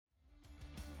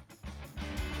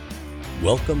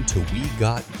Welcome to We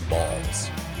Got Balls,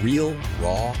 real,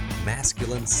 raw,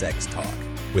 masculine sex talk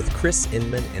with Chris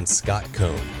Inman and Scott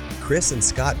Cohn. Chris and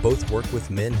Scott both work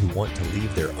with men who want to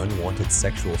leave their unwanted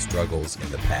sexual struggles in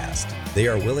the past. They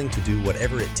are willing to do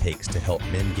whatever it takes to help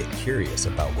men get curious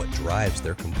about what drives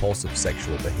their compulsive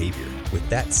sexual behavior. With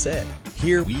that said,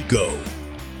 here we go.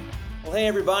 Well, hey,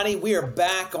 everybody. We are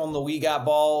back on the We Got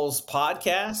Balls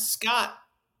podcast. Scott,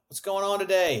 what's going on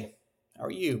today? How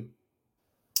are you?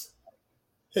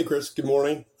 Hey, Chris. Good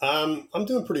morning. I'm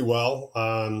doing pretty well.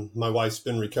 My wife's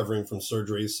been recovering from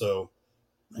surgery, so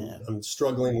I'm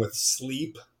struggling with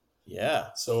sleep. Yeah.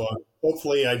 So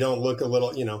hopefully I don't look a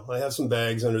little, I have some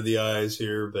bags under the eyes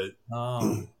here, but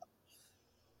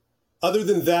other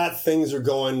than that, things are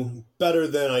going better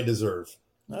than I deserve.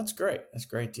 That's great. That's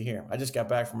great to hear. I just got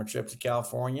back from a trip to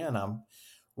California, and I'm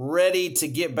ready to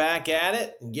get back at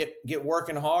it and get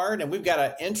working hard. And we've got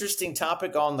an interesting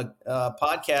topic on the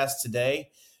podcast today.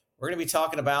 We're going to be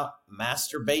talking about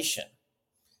masturbation.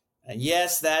 And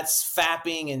yes, that's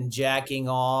fapping and jacking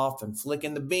off and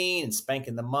flicking the bean and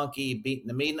spanking the monkey, beating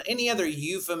the meat, and any other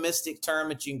euphemistic term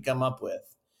that you can come up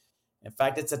with. In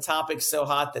fact, it's a topic so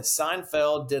hot that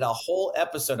Seinfeld did a whole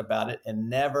episode about it and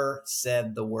never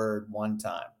said the word one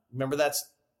time. Remember that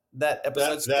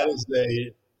episode?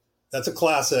 That's a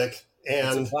classic.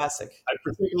 And it's a classic. I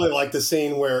particularly like the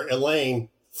scene where Elaine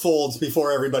folds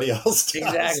before everybody else does.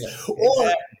 Exactly.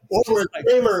 Or where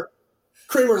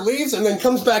Kramer leaves and then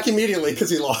comes back immediately because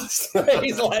he lost.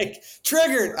 He's like,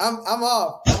 triggered. I'm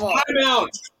off.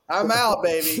 I'm out,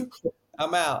 baby.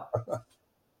 I'm out.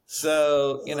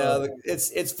 So,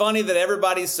 it's funny that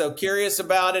everybody's so curious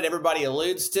about it. Everybody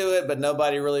alludes to it, but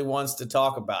nobody really wants to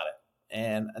talk about it.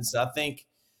 And so I think,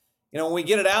 when we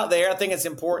get it out there, I think it's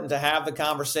important to have the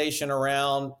conversation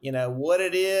around, what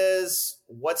it is,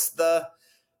 what's the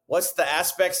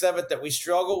aspects of it that we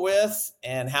struggle with,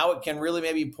 and how it can really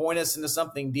maybe point us into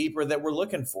something deeper that we're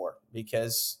looking for,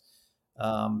 because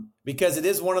it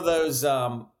is one of those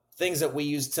things that we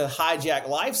use to hijack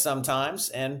life sometimes.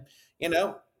 And,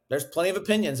 there's plenty of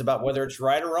opinions about whether it's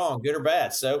right or wrong, good or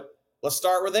bad. So let's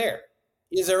start with there.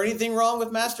 Is there anything wrong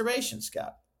with masturbation,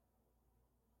 Scott?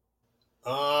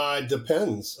 It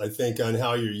depends, I think, on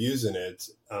how you're using it.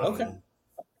 Okay.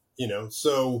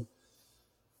 So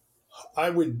I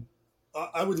would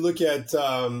look at,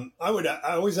 I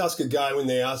always ask a guy when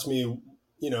they ask me,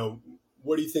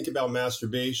 what do you think about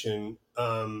masturbation?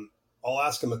 I'll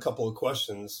ask him a couple of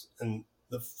questions. And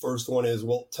the first one is,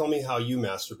 well, tell me how you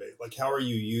masturbate. Like, how are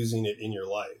you using it in your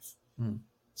life?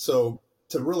 So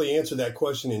to really answer that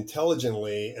question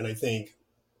intelligently, and I think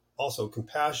also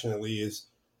compassionately, is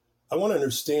I want to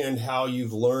understand how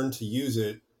you've learned to use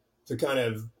it to kind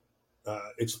of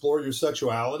explore your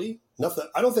sexuality.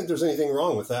 I don't think there's anything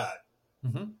wrong with that.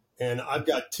 Mm-hmm. And I've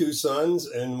got two sons,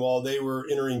 and while they were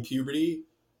entering puberty,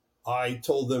 I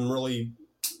told them really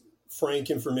frank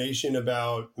information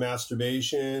about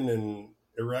masturbation and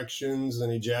erections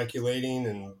and ejaculating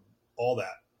and all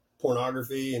that,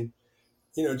 pornography, and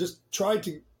just tried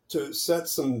to set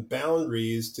some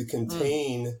boundaries to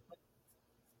contain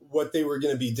what they were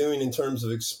going to be doing in terms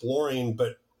of exploring.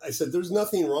 But I said, there's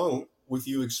nothing wrong with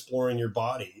you exploring your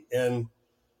body. And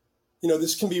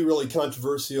this can be really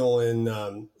controversial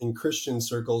in Christian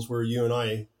circles where you and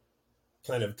I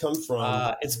kind of come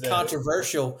from. It's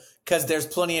controversial because there's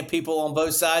plenty of people on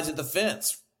both sides of the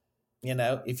fence.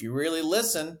 If you really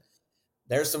listen,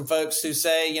 there's some folks who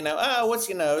say,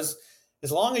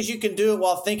 as long as you can do it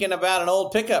while thinking about an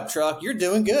old pickup truck, you're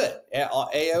doing good.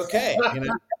 A-okay.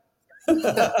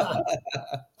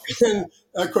 And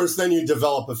of course, then you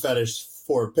develop a fetish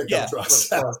for pickup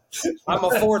trucks. I'm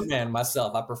a Ford man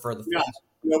myself. I prefer the Ford.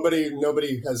 Yeah,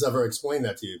 nobody has ever explained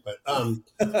that to you. But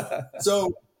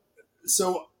so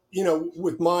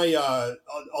with my,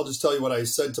 I'll just tell you what I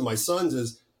said to my sons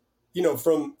is,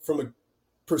 from a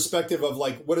perspective of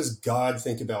like, what does God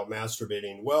think about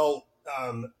masturbating? Well,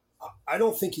 I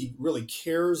don't think he really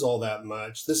cares all that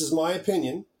much. This is my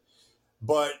opinion,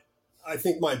 but I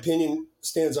think my opinion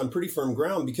stands on pretty firm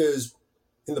ground because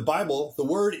in the Bible, the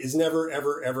word is never,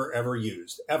 ever, ever, ever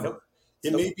used, ever. Nope.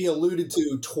 It may be alluded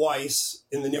to twice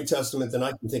in the New Testament than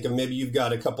I can think of. Maybe you've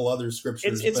got a couple other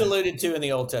scriptures. It's alluded to in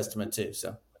the Old Testament too.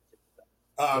 So,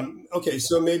 okay.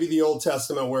 So maybe the Old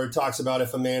Testament where it talks about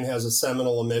if a man has a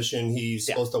seminal emission, he's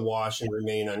supposed to wash and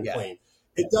remain unclean.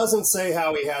 Yeah. It doesn't say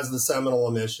how he has the seminal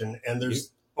emission. And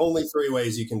there's only three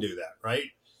ways you can do that, right?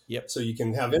 Yep. So you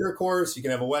can have intercourse, you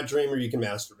can have a wet dream, or you can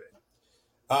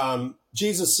masturbate.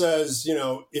 Jesus says,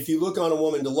 if you look on a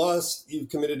woman to lust, you've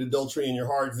committed adultery in your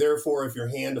heart. Therefore, if your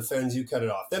hand offends you, cut it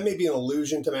off. That may be an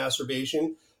allusion to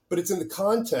masturbation, but it's in the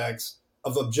context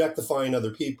of objectifying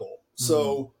other people.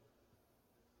 So,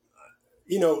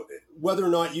 you know, whether or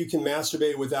not you can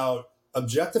masturbate without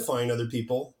objectifying other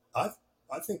people, I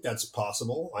think that's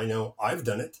possible. I know I've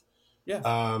done it.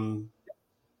 Yeah.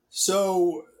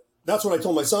 So that's what I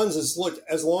told my sons is, look,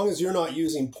 as long as you're not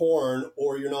using porn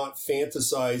or you're not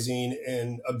fantasizing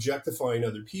and objectifying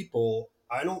other people,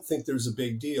 I don't think there's a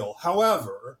big deal.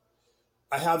 However,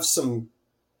 I have some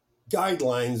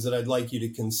guidelines that I'd like you to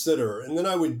consider. And then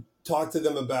I would talk to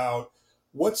them about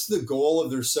what's the goal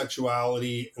of their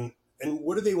sexuality and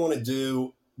what do they want to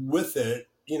do with it,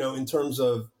 you know, in terms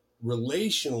of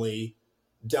relationally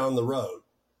down the road.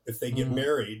 If they get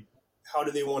married, how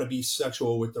do they want to be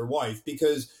sexual with their wife?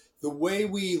 Because the way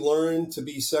we learn to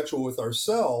be sexual with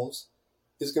ourselves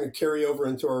is going to carry over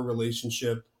into our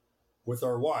relationship with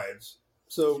our wives.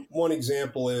 So one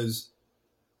example is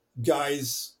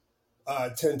guys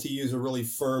tend to use a really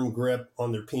firm grip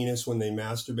on their penis when they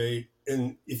masturbate.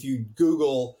 And if you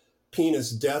Google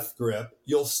penis death grip,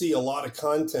 you'll see a lot of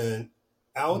content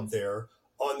out there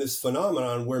on this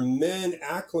phenomenon where men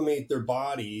acclimate their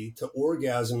body to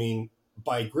orgasming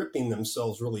by gripping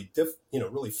themselves really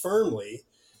firmly.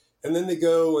 And then they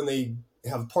go and they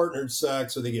have partnered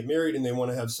sex or they get married and they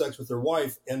want to have sex with their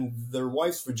wife, and their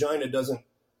wife's vagina doesn't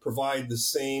provide the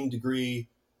same degree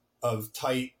of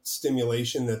tight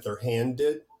stimulation that their hand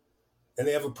did. And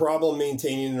they have a problem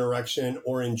maintaining an erection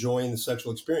or enjoying the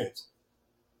sexual experience.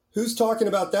 Who's talking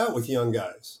about that with young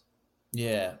guys?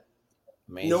 Yeah.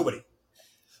 Nobody.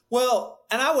 Well,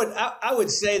 and I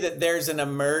would say that there's an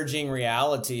emerging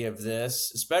reality of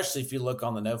this, especially if you look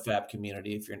on the NoFap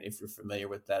community, if you're familiar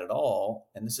with that at all.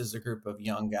 And this is a group of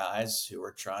young guys who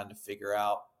are trying to figure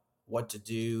out what to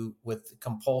do with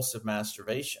compulsive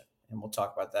masturbation. And we'll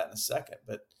talk about that in a second.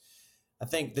 But I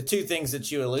think the two things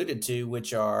that you alluded to,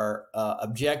 which are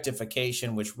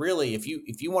objectification, which really, if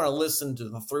you want to listen to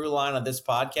the through line of this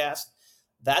podcast,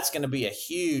 that's going to be a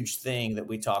huge thing that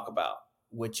we talk about,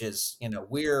 which is, you know,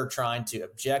 we're trying to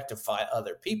objectify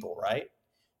other people, right?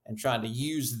 And trying to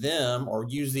use them or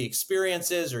use the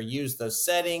experiences or use those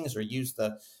settings or use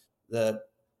the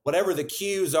whatever the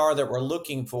cues are that we're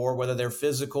looking for, whether they're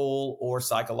physical or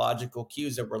psychological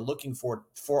cues that we're looking for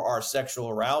our sexual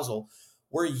arousal.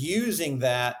 We're using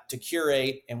that to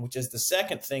curate, and which is the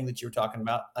second thing that you were talking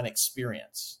about, an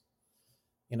experience.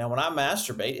 You know, when I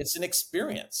masturbate, it's an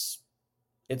experience.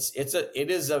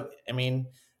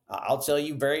 I'll tell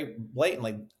you very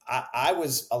blatantly, I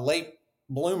was a late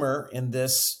bloomer in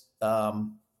this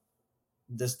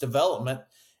development,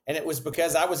 and it was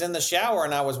because I was in the shower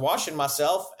and I was washing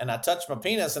myself and I touched my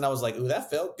penis and I was like, ooh, that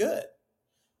felt good.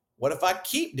 What if I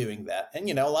keep doing that? And,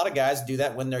 you know, a lot of guys do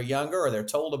that when they're younger or they're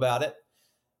told about it.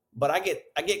 But I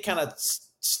get kind of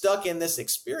stuck in this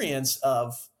experience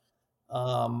of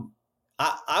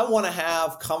I want to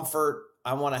have comfort.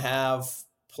 I want to have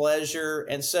pleasure.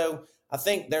 And so I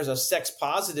think there's a sex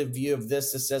positive view of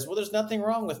this that says, well, there's nothing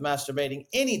wrong with masturbating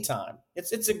anytime.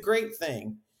 It's a great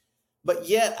thing. But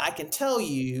yet I can tell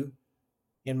you,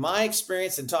 in my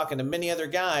experience and talking to many other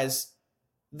guys,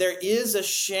 there is a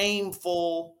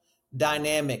shameful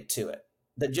dynamic to it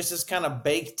that just is kind of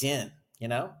baked in, you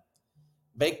know,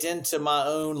 baked into my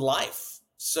own life.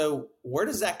 So where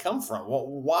does that come from? Well,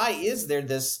 why is there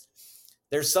there's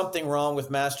something wrong with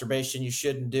masturbation. You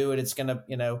shouldn't do it. It's going to,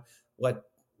 you know,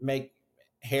 make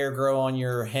hair grow on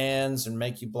your hands and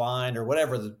make you blind or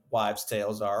whatever the wives'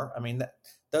 tales are. I mean,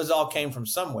 those all came from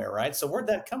somewhere, right? So where'd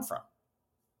that come from?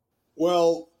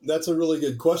 Well, that's a really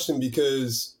good question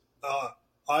because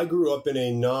I grew up in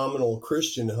a nominal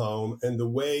Christian home, and the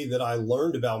way that I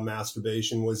learned about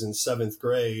masturbation was in 7th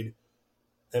grade.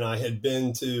 And I had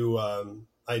been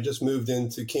I just moved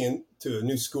into to a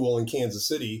new school in Kansas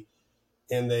City,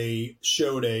 and they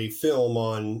showed a film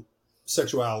on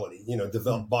sexuality, you know,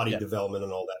 body development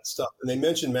and all that stuff. And they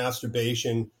mentioned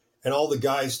masturbation, and all the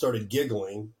guys started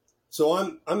giggling.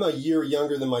 So I'm a year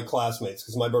younger than my classmates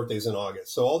because my birthday's in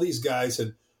August. So all these guys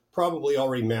had probably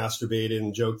already masturbated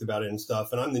and joked about it and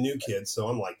stuff. And I'm the new kid. So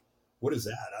I'm like, what is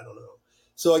that? I don't know.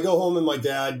 So I go home and my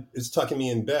dad is tucking me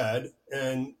in bed,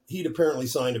 and he'd apparently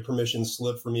signed a permission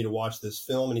slip for me to watch this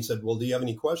film. And he said, well, do you have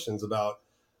any questions about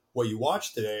what you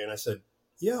watched today? And I said,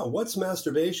 yeah, what's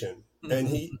masturbation? And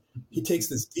he takes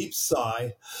this deep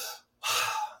sigh.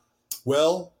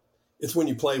 Well, it's when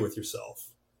you play with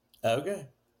yourself. Okay.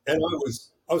 And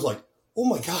I was like, oh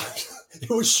my gosh,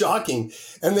 it was shocking.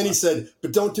 And then he said,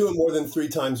 but don't do it more than 3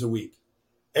 times a week.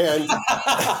 And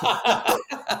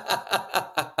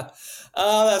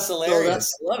oh, that's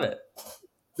hilarious. I love it.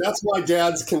 That's my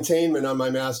dad's containment on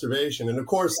my masturbation. And of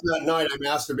course, that night I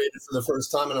masturbated for the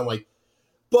first time, and I'm like,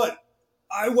 but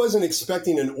I wasn't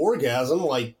expecting an orgasm.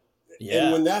 Like,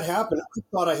 and when that happened, I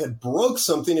thought I had broke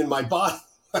something in my body.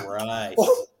 Right.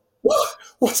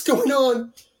 What's going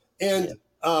on? And,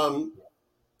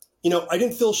 I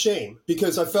didn't feel shame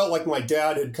because I felt like my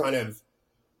dad had kind of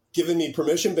given me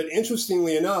permission. But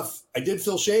interestingly enough, I did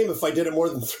feel shame if I did it more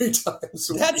than 3 times.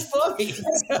 That's funny.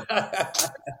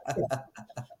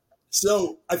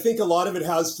 So I think a lot of it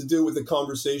has to do with the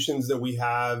conversations that we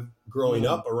have growing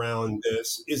up around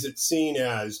this. Is it seen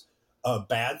as a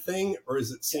bad thing or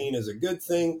is it seen as a good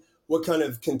thing? What kind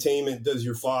of containment does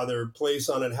your father place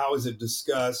on it? How is it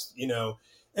discussed?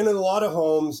 And in a lot of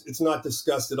homes, it's not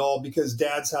discussed at all because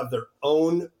dads have their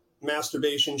own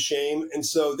masturbation shame. And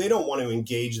so they don't want to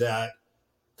engage that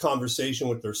conversation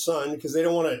with their son because they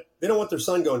don't want their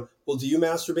son going, well, do you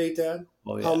masturbate, Dad?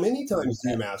 Oh, yeah. How many times do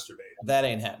you masturbate? That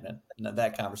ain't happening. No,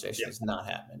 that conversation is not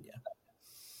happening. Yeah.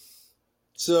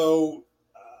 So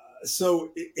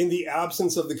in the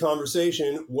absence of the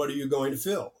conversation, what are you going to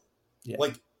feel? Yeah.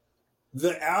 Like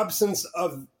the absence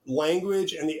of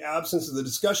language and the absence of the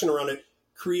discussion around it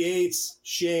creates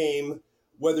shame,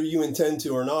 whether you intend to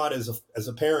or not. As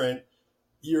a parent,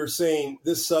 you're saying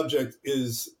this subject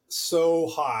is so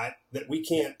hot that we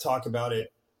can't talk about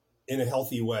it in a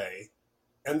healthy way.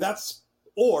 And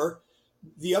or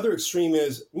the other extreme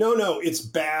is, no, it's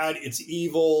bad. It's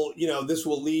evil. This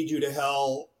will lead you to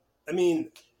hell. I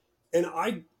mean, and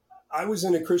I was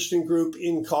in a Christian group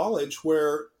in college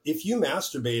where if you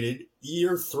masturbated,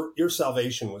 your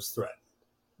salvation was threatened.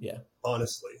 Yeah.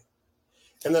 Honestly.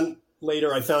 And then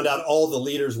later I found out all the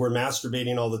leaders were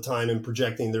masturbating all the time and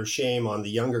projecting their shame on the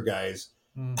younger guys.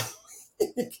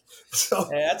 So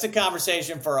that's a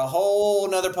conversation for a whole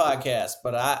nother podcast,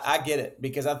 but I get it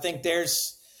because I think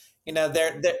there's,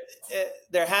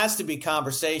 there has to be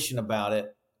conversation about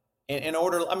it in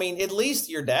order. I mean, at least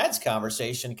your dad's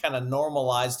conversation kind of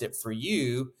normalized it for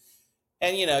you.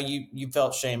 And, you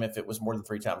felt shame if it was more than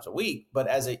 3 times a week, but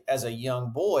as a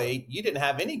young boy, you didn't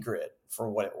have any grit for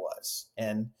what it was.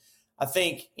 And I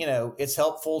think, it's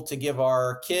helpful to give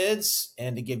our kids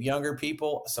and to give younger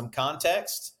people some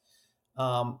context.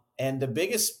 And the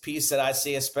biggest piece that I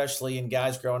see, especially in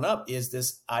guys growing up, is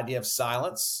this idea of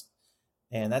silence.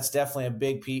 And that's definitely a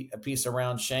big piece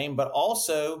around shame, but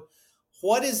also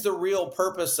what is the real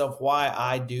purpose of why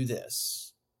I do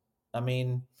this? I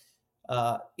mean,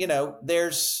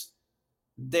 there's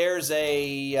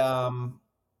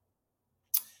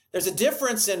a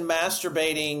difference in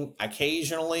masturbating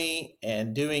occasionally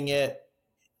and doing it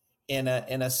in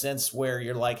a sense where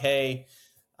you're like, hey,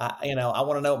 I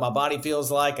want to know what my body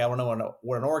feels like. I want to know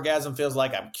what an orgasm feels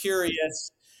like. I'm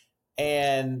curious,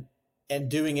 and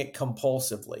doing it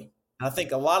compulsively. And I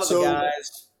think a lot of the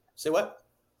guys say what?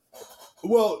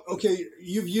 Well, okay,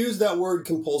 you've used that word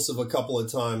compulsive a couple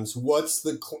of times. What's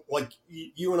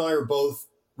you and I are both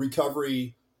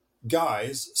recovery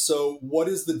guys. So what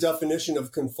is the definition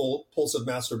of compulsive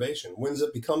masturbation? When does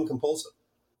it become compulsive?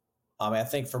 I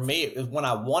think for me, it was when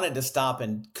I wanted to stop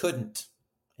and couldn't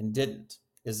and didn't.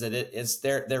 Is that it's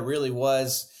there really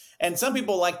was. And some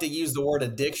people like to use the word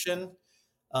addiction.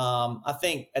 I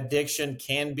think addiction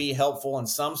can be helpful in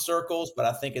some circles, but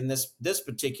I think in this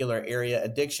particular area,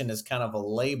 addiction is kind of a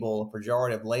label, a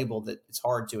pejorative label that it's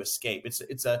hard to escape. It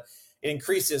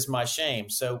increases my shame.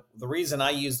 So the reason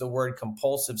I use the word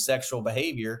compulsive sexual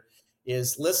behavior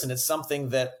is, listen, it's something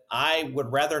that I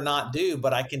would rather not do,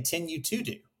 but I continue to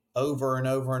do over and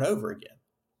over and over again.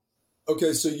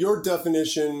 Okay, so your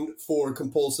definition for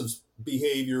compulsive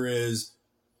behavior is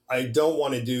I don't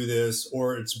want to do this,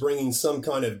 or it's bringing some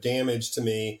kind of damage to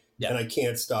me, and I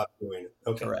can't stop doing it.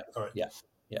 Okay, correct. All right. Yeah.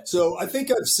 So I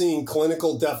think I've seen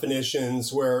clinical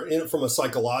definitions where, from a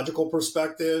psychological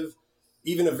perspective,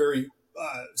 even a very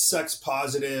sex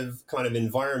positive kind of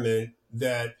environment,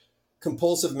 that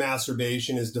compulsive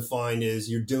masturbation is defined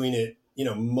as you're doing it,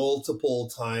 multiple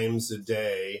times a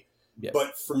day. Yep.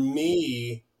 But for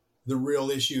me, the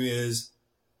real issue is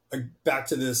back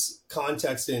to this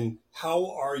context in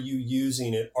how are you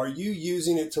using it? Are you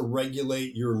using it to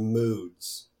regulate your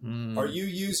moods? Are you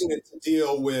using it to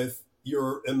deal with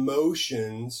your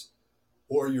emotions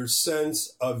or your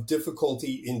sense of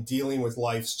difficulty in dealing with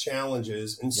life's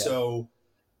challenges? And so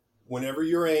whenever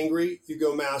you're angry, you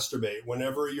go masturbate.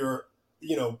 Whenever you're,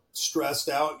 stressed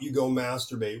out, you go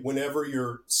masturbate. Whenever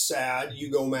you're sad, you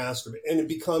go masturbate. And it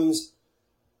becomes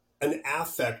an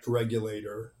affect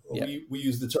regulator. Yep. We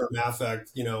use the term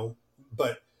affect,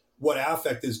 but what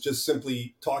affect is just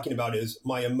simply talking about is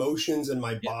my emotions and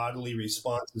my bodily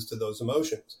responses to those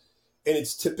emotions. And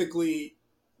it's typically,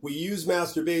 we use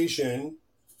masturbation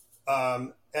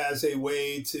as a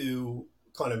way to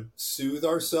kind of soothe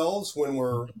ourselves when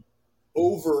we're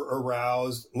over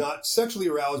aroused, not sexually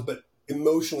aroused, but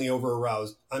emotionally over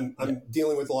aroused. I'm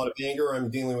dealing with a lot of anger. I'm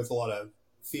dealing with a lot of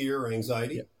fear or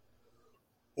anxiety. Yeah.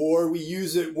 Or we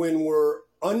use it when we're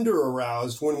under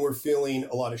aroused, when we're feeling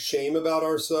a lot of shame about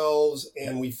ourselves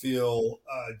and we feel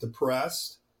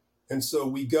depressed. And so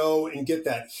we go and get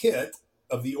that hit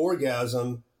of the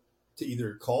orgasm to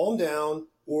either calm down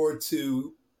or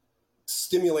to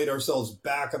stimulate ourselves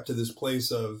back up to this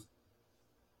place of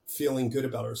feeling good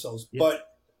about ourselves. Yeah.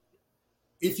 But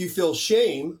if you feel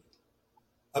shame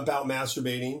about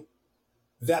masturbating,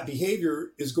 that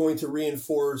behavior is going to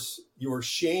reinforce your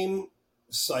shame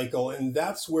cycle. And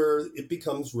that's where it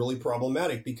becomes really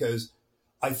problematic, because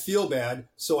I feel bad,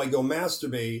 so I go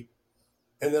masturbate.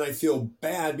 And then I feel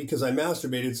bad because I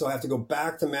masturbated, so I have to go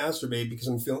back to masturbate because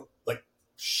I'm feeling like,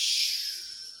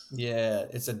 yeah,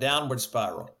 it's a downward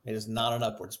spiral. It is not an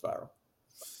upward spiral.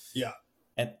 Yeah.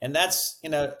 And that's,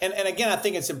 and again, I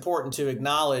think it's important to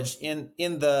acknowledge in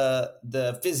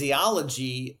the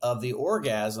physiology of the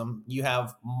orgasm, you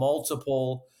have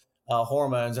multiple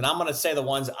hormones, and I'm going to say the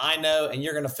ones I know, and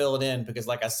you're going to fill it in because,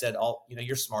 like I said,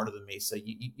 you're smarter than me, so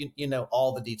you know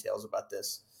all the details about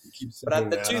this.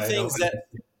 But the two things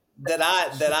that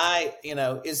I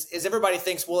is everybody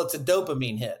thinks, well, it's a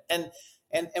dopamine hit,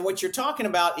 and what you're talking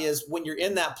about is when you're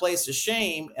in that place of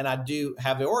shame, and I do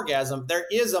have the orgasm, there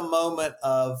is a moment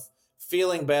of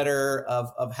feeling better,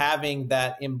 of having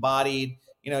that embodied,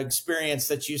 experience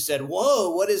that you said, whoa,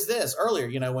 what is this earlier,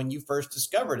 when you first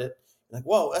discovered it, like,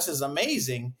 whoa, this is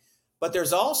amazing. But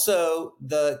there's also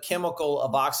the chemical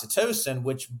of oxytocin,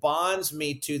 which bonds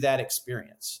me to that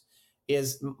experience.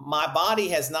 Is my body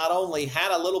has not only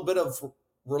had a little bit of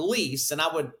release, and I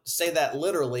would say that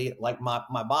literally, like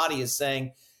my body is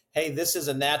saying, hey, this is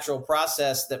a natural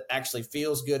process that actually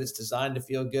feels good. It's designed to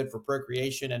feel good for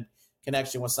procreation and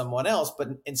connection with someone else.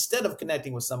 But instead of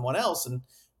connecting with someone else and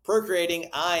procreating,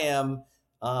 I am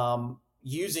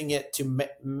using it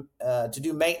to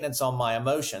do maintenance on my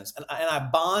emotions. And I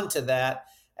bond to that.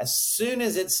 As soon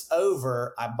as it's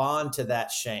over, I bond to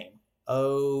that shame.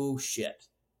 Oh, shit.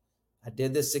 I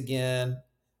did this again.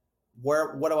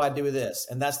 What do I do with this?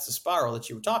 And that's the spiral that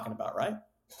you were talking about, right?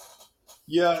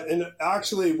 Yeah. And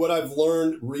actually what I've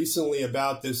learned recently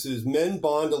about this is men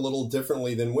bond a little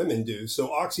differently than women do. So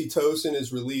oxytocin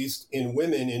is released in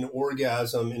women in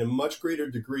orgasm in a much greater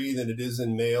degree than it is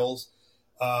in males.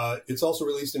 It's also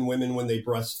released in women when they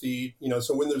breastfeed.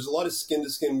 So when there's a lot of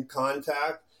skin-to-skin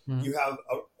contact, you have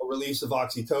a release of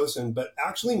oxytocin. But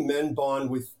actually, men bond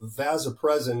with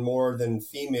vasopressin more than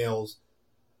females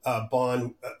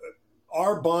bond.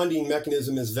 Our bonding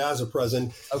mechanism is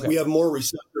vasopressin. Okay. We have more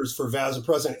receptors for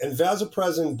vasopressin. And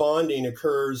vasopressin bonding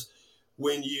occurs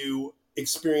when you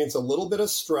experience a little bit of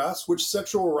stress, which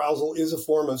sexual arousal is a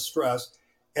form of stress,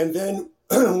 and then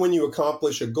when you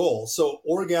accomplish a goal. So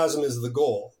orgasm is the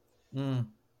goal.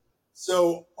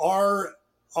 So our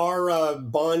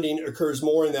bonding occurs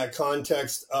more in that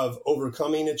context of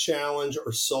overcoming a challenge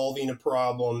or solving a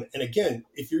problem. And again,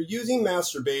 if you're using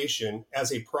masturbation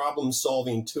as a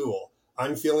problem-solving tool,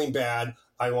 I'm feeling bad,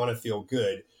 I want to feel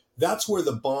good. That's where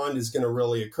the bond is going to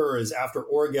really occur, is after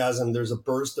orgasm, there's a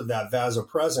burst of that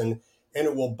vasopressin, and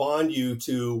it will bond you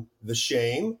to the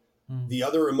shame, the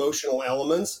other emotional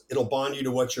elements. It'll bond you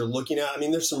to what you're looking at. I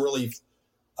mean, there's some really,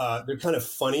 they're kind of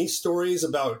funny stories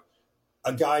about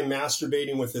a guy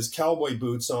masturbating with his cowboy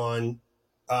boots on,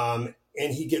 and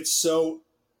he gets so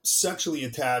sexually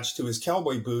attached to his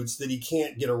cowboy boots that he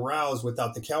can't get aroused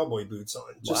without the cowboy boots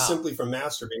on, just simply from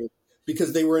masturbating,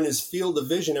 because they were in his field of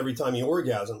vision every time he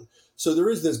orgasmed. So there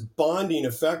is this bonding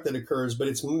effect that occurs, but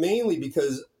it's mainly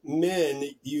because men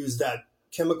use that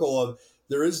chemical of,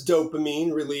 there is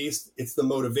dopamine released, it's the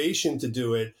motivation to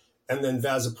do it, and then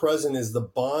vasopressin is the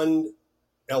bond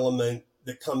element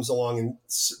that comes along and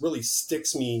really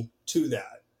sticks me to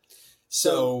that.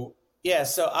 So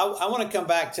I want to come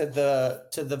back to the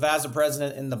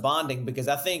vasopressin and the bonding, because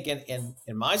I think in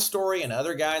my story and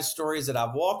other guys' stories that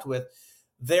I've walked with,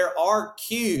 there are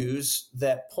cues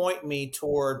that point me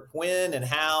toward when and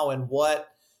how and what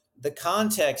the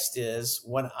context is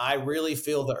when I really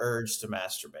feel the urge to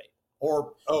masturbate.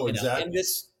 Or exactly.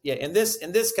 In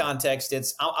this context,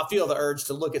 it's I feel the urge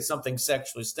to look at something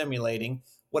sexually stimulating,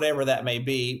 whatever that may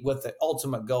be, with the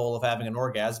ultimate goal of having an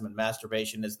orgasm, and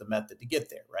masturbation is the method to get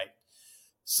there, right?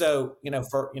 So,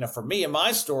 for me in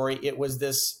my story, it was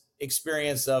this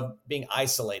experience of being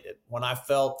isolated. When I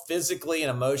felt physically and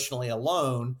emotionally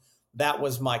alone, that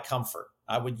was my comfort.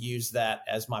 I would use that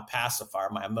as my pacifier,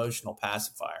 my emotional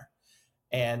pacifier.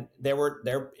 And there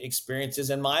were experiences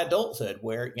in my adulthood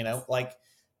where, like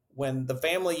when the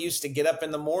family used to get up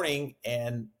in the morning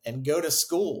and go to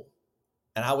school,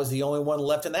 and I was the only one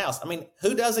left in the house. I mean,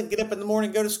 who doesn't get up in the morning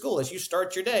and go to school as you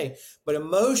start your day? But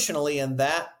emotionally, in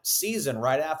that season,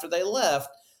 right after they left,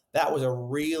 that was a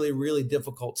really, really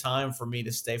difficult time for me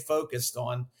to stay focused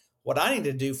on what I need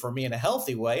to do for me in a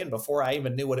healthy way. And before I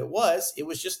even knew what it was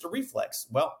just a reflex.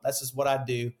 Well, that's just what I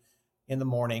do in the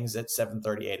mornings at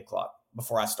 7:30, 8 o'clock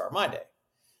before I start my day.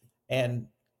 And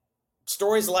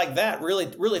stories like that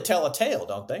really, really tell a tale,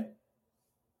 don't they?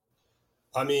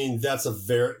 I mean, that's a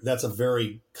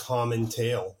very common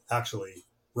tale, actually,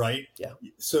 right? Yeah.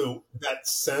 So that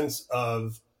sense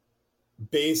of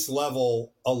base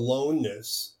level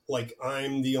aloneness, like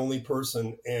I'm the only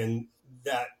person, and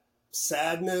that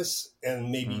sadness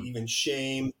and maybe even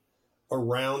shame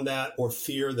around that, or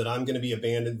fear that I'm going to be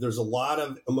abandoned. There's a lot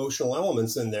of emotional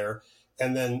elements in there.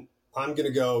 And then I'm going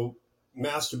to go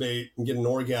masturbate and get an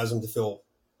orgasm to feel,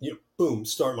 boom,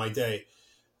 start my day.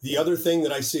 The other thing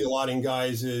that I see a lot in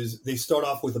guys is they start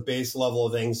off with a base level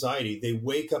of anxiety. They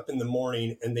wake up in the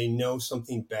morning and they know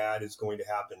something bad is going to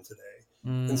happen today.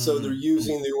 And so they're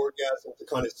using the orgasm to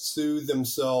kind of soothe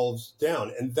themselves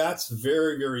down. And that's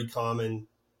very, very common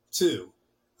too.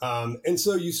 And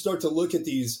so you start to look at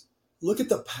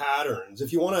the patterns.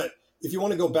 If you want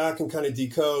to go back and kind of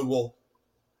decode, well,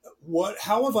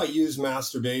 how have I used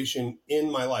masturbation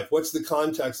in my life? What's the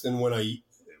context? And when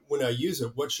I use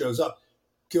it, what shows up?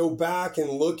 Go back and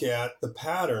look at the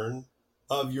pattern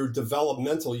of your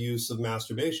developmental use of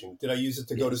masturbation. Did I use it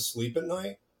to go to sleep at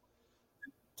night?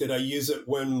 Did I use it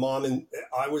when mom and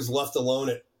I was left alone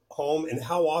at home? And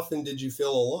how often did you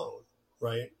feel alone?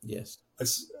 Right? Yes.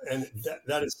 And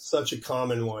that is such a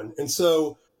common one. And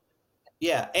so,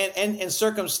 yeah. And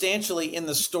circumstantially in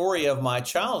the story of my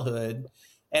childhood,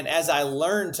 and as I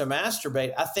learned to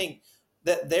masturbate, I think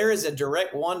that there is a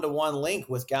direct one-to-one link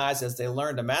with guys as they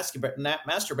learn to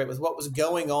masturbate with what was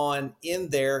going on in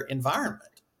their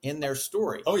environment, in their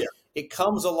story. Oh yeah. It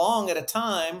comes along at a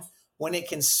time when it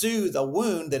can soothe a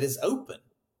wound that is open,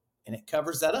 and it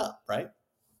covers that up, right?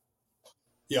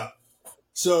 Yeah.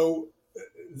 So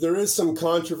there is some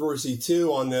controversy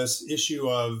too on this issue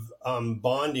of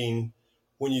bonding.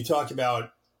 When you talk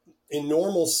about in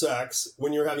normal sex,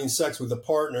 when you're having sex with a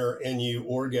partner and you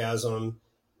orgasm,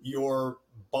 your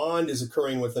bond is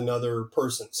occurring with another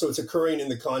person. So it's occurring in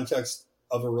the context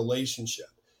of a relationship.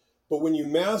 But when you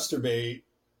masturbate,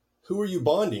 who are you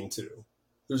bonding to?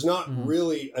 There's not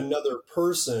really another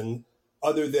person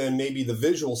other than maybe the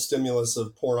visual stimulus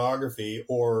of pornography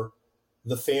or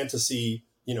the fantasy,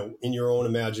 in your own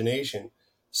imagination.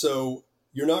 So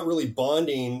you're not really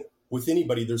bonding with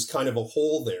anybody. There's kind of a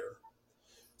hole there.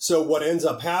 So what ends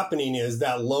up happening is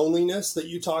that loneliness that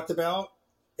you talked about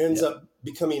ends up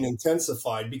becoming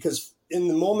intensified, because in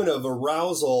the moment of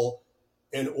arousal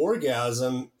and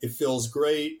orgasm, it feels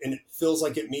great and it feels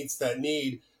like it meets that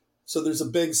need. So there's a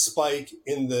big spike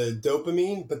in the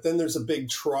dopamine, but then there's a big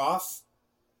trough,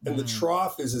 and the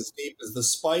trough is as deep as the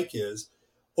spike is.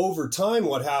 Over time,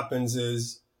 what happens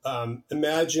is,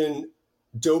 imagine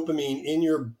dopamine in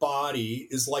your body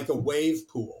is like a wave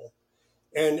pool.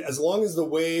 And as long as the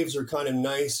waves are kind of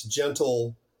nice,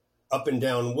 gentle, up and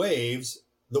down waves,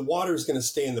 the water is going to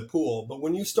stay in the pool. But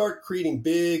when you start creating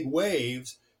big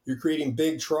waves, you're creating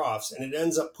big troughs, and it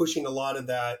ends up pushing a lot of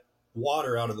that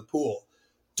water out of the pool.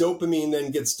 Dopamine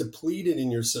then gets depleted in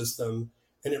your system,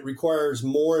 and it requires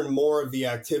more and more of the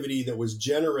activity that was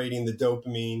generating the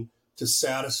dopamine to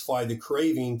satisfy the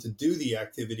craving to do the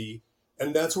activity.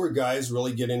 And that's where guys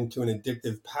really get into an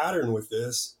addictive pattern with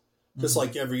this, just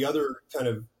like every other kind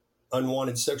of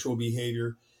unwanted sexual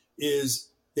behavior, is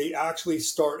they actually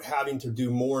start having to do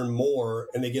more and more,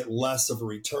 and they get less of a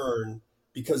return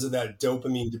because of that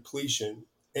dopamine depletion.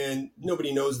 And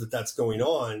nobody knows that that's going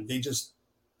on. They just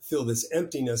feel this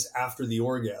emptiness after the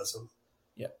orgasm.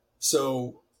 Yeah.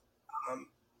 So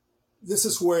this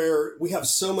is where we have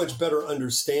so much better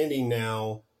understanding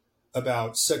now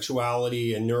about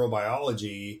sexuality and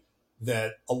neurobiology,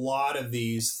 that a lot of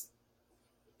these,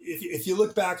 if you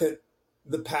look back at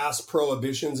the past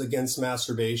prohibitions against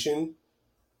masturbation,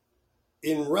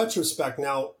 in retrospect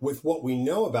now, with what we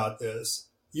know about this,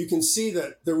 you can see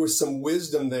that there was some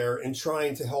wisdom there in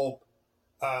trying to help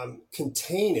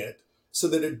contain it so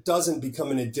that it doesn't become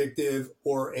an addictive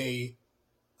or a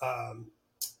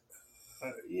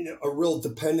real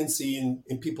dependency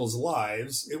in people's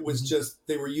lives. It was just,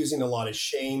 they were using a lot of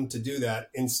shame to do that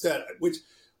instead,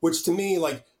 which to me,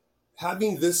 like,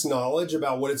 having this knowledge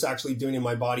about what it's actually doing in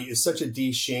my body is such a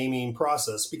de-shaming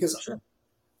process, because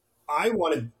I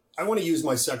want to use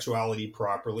my sexuality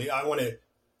properly. I want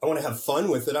to have fun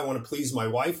with it. I want to please my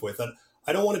wife with it.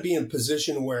 I don't want to be in a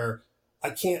position where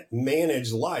I can't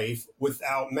manage life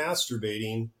without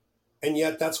masturbating And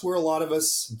yet that's where a lot of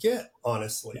us get,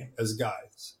 honestly, as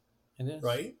guys. It is.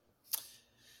 Right?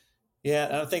 Yeah,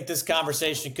 and I think this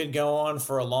conversation could go on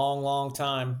for a long, long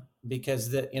time,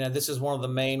 because this is one of the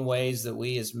main ways that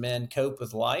we as men cope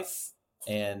with life.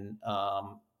 And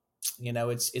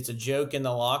it's a joke in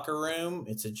the locker room,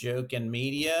 it's a joke in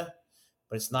media,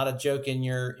 but it's not a joke in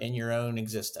your own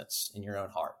existence, in your own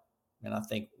heart. And I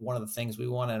think one of the things we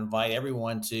want to invite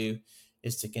everyone to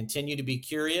is to continue to be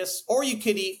curious. Or you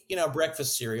could eat,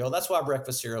 breakfast cereal. That's why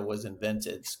breakfast cereal was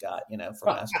invented, Scott, for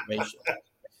masturbation.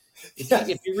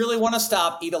 If you really want to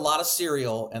stop, eat a lot of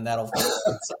cereal, and that'll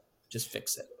just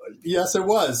fix it. Yes, it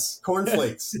was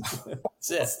cornflakes.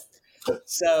 That's it.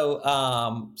 So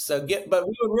but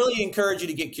we would really encourage you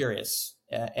to get curious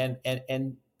and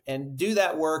do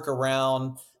that work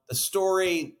around the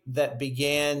story that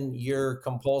began your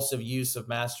compulsive use of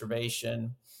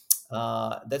masturbation.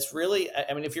 That's really,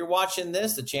 if you're watching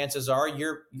this, the chances are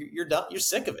you're done. You're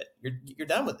sick of it. You're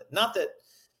done with it. Not that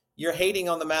you're hating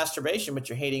on the masturbation, but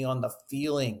you're hating on the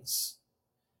feelings.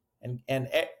 And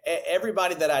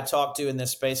everybody that I talk to in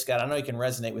this space, Scott, I know you can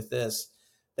resonate with this.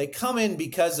 They come in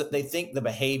because they think the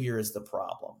behavior is the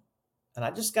problem. And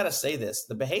I just got to say this,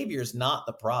 the behavior is not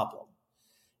the problem.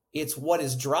 It's what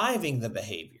is driving the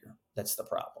behavior that's the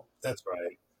problem. That's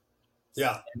right.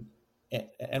 Yeah.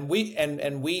 And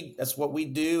we that's what we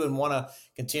do, and want to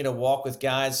continue to walk with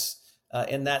guys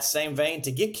in that same vein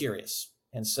to get curious.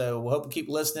 And so we hope you keep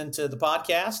listening to the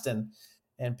podcast and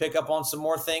pick up on some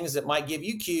more things that might give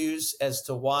you cues as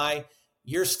to why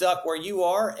you're stuck where you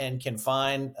are and can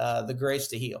find the grace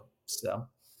to heal. So,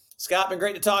 Scott, been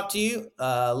great to talk to you.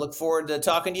 Look forward to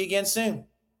talking to you again soon.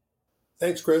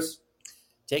 Thanks, Chris.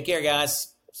 Take care,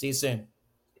 guys. See you soon.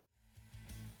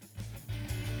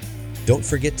 Don't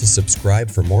forget to subscribe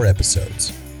for more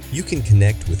episodes. You can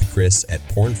connect with Chris at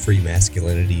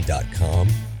pornfreemasculinity.com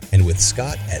and with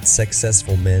Scott at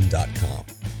successfulmen.com.